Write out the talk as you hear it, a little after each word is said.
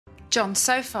John,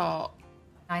 so far,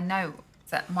 I know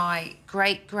that my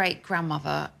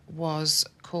great-great-grandmother was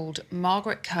called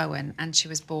Margaret Cohen, and she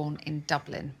was born in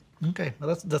Dublin. OK,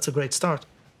 well, that's a great start.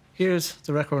 Here's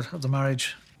the record of the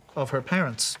marriage of her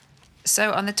parents.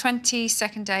 So on the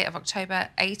 22nd day of October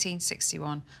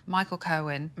 1861, Michael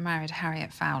Cohen married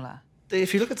Harriet Fowler.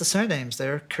 If you look at the surnames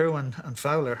there, Cohen and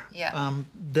Fowler, Yeah.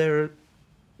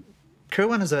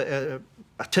 Cohen is a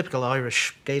typical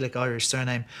Irish, Gaelic Irish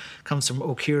surname, comes from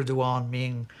O'Keir Duan,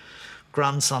 meaning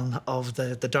grandson of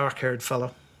the dark-haired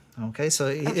fellow. OK, so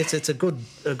it's a good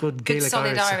Gaelic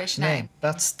solid Irish name.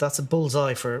 That's a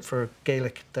bullseye for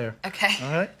Gaelic there. OK.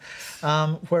 All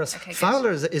right. Whereas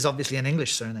Fowler is obviously an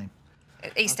English surname.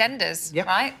 EastEnders, Yep.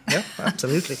 right? Yep,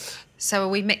 absolutely. So are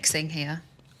we mixing here?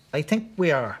 I think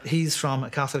we are. He's from a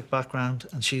Catholic background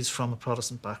and she's from a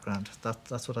Protestant background.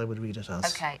 That's what I would read it as.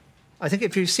 OK. I think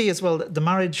if you see as well, the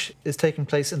marriage is taking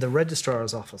place in the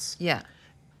registrar's office. Yeah.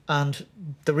 And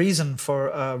the reason for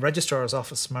a registrar's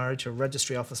office marriage or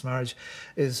registry office marriage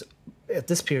is, at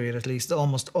this period at least,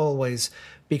 almost always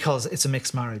because it's a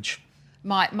mixed marriage.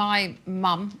 My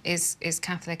mum is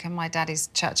Catholic and my dad is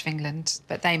Church of England,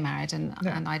 but they married and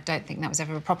I don't think that was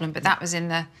ever a problem. But that was in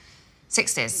the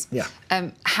 60s. Yeah.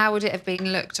 How would it have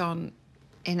been looked on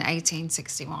in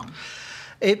 1861?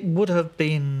 It would have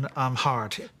been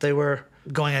hard. They were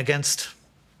going against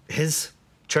his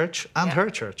church and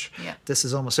her church. Yeah. This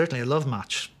is almost certainly a love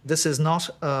match. This is not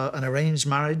an arranged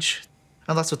marriage,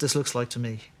 and that's what this looks like to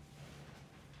me.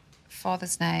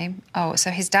 Father's name. Oh, so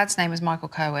his dad's name was Michael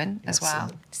Cohen as well.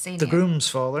 Senior. The groom's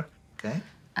father. Okay.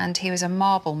 And he was a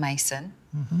marble mason.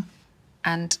 Mm-hmm.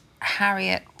 And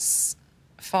Harriet's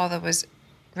father was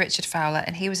Richard Fowler,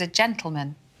 and he was a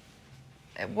gentleman.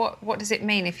 What does it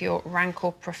mean if your rank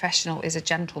or professional is a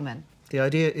gentleman? The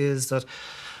idea is that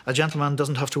a gentleman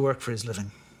doesn't have to work for his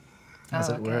living, as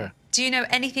it were. Do you know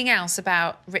anything else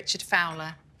about Richard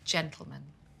Fowler, gentleman?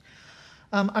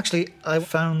 Actually, I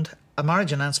found a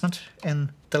marriage announcement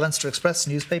in the Leinster Express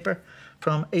newspaper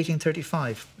from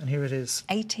 1835, and here it is.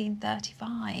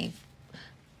 1835.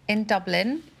 In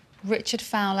Dublin, Richard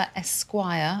Fowler,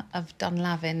 Esquire of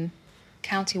Dunlavin,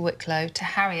 County Wicklow, to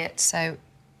Harriet. So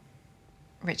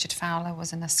Richard Fowler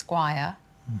was an esquire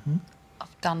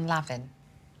of Dunlavin.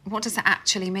 What does that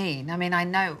actually mean? I mean, I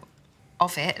know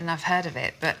of it and I've heard of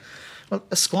it, but... Well,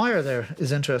 esquire there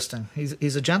is interesting.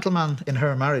 He's a gentleman in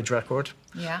her marriage record.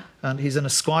 Yeah. And he's an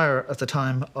esquire at the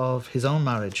time of his own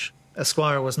marriage.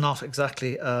 Esquire was not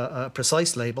exactly a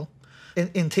precise label.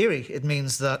 In theory, it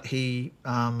means that he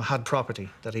had property,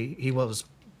 that he was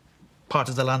part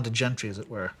of the landed gentry, as it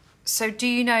were. So do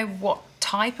you know what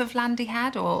type of land he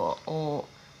had, or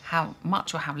how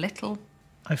much or how little?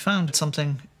 I found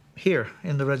something here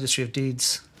in the Registry of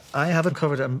Deeds. I have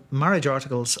uncovered marriage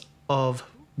articles of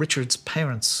Richard's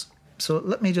parents. So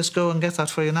let me just go and get that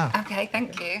for you now. OK,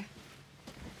 thank you.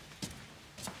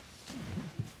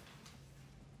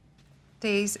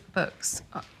 These books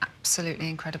are absolutely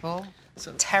incredible.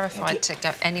 So, terrified to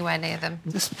go anywhere near them.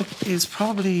 This book is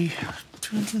probably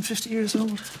 250 years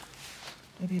old,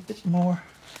 maybe a bit more.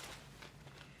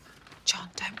 John,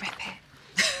 don't rip it.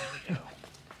 There we go.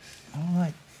 All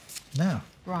right, now.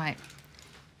 Right.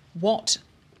 What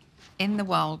in the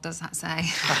world does that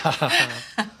say?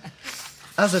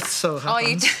 As it so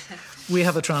happens, we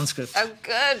have a transcript. Oh,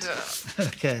 good.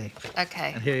 OK.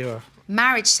 OK. And here you are.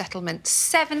 Marriage settlement,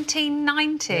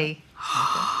 1790.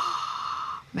 Yeah.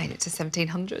 Made it to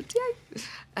 1700,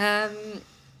 yay.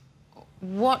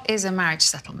 What is a marriage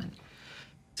settlement?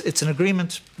 It's an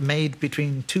agreement made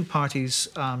between two parties,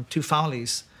 two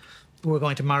families, who are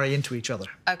going to marry into each other.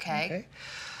 OK.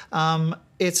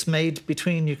 It's made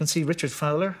between, you can see Richard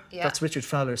Fowler. Yeah. That's Richard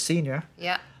Fowler Senior.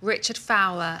 Yeah. Richard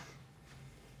Fowler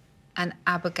and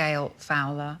Abigail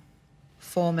Fowler,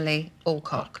 formerly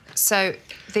Alcock. So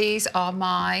these are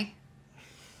my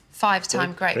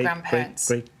five-time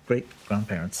great-grandparents.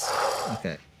 Great-grandparents.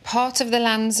 OK. Part of the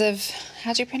lands of,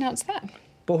 how do you pronounce that?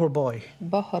 Boherboy.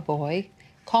 Boherboy,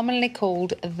 commonly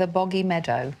called the Boggy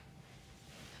Meadow.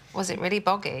 Was it really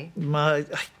boggy? I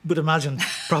would imagine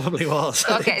probably was.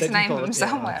 Got to get its name from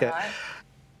somewhere, right?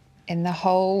 In the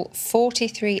whole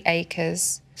 43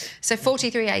 acres. So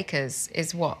 43 acres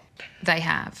is what they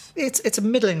have? It's a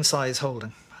middling-sized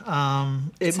holding.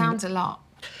 It sounds a lot.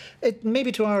 It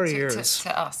maybe to our ears.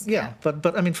 To us. Yeah,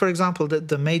 but I mean, for example,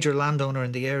 the major landowner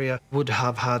in the area would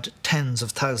have had tens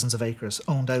of thousands of acres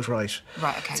owned outright.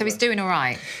 Right, OK. So he's doing all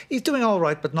right? He's doing all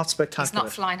right, but not spectacular. He's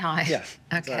not flying high? Yeah.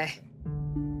 OK. Exactly.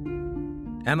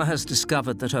 Emma has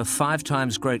discovered that her 5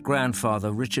 times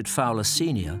great-grandfather, Richard Fowler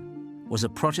Senior, was a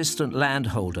Protestant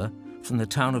landholder from the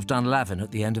town of Dunlavin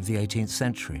at the end of the 18th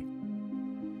century.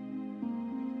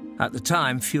 At the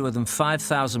time, fewer than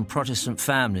 5,000 Protestant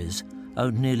families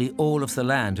owned nearly all of the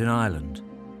land in Ireland.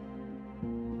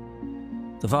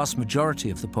 The vast majority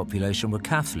of the population were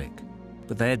Catholic,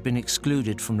 but they had been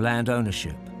excluded from land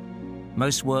ownership.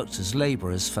 Most worked as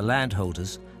labourers for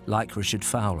landholders like Richard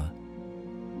Fowler.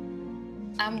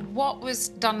 And what was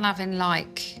Dunlavin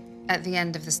like at the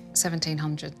end of the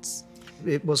 1700s?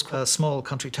 It was a small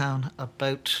country town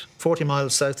about 40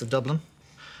 miles south of Dublin.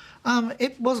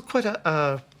 It was quite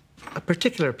a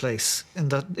particular place in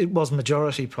that it was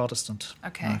majority Protestant.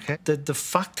 Okay. The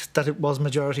fact that it was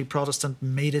majority Protestant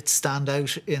made it stand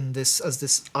out in this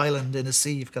island in a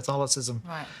sea of Catholicism.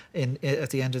 Right. At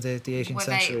the end of the 18th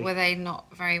century. Were they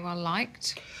not very well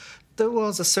liked? There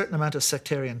was a certain amount of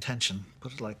sectarian tension,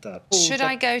 put it like that. Should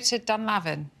I go to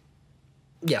Dunlavin?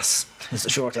 Yes, is the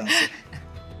short answer.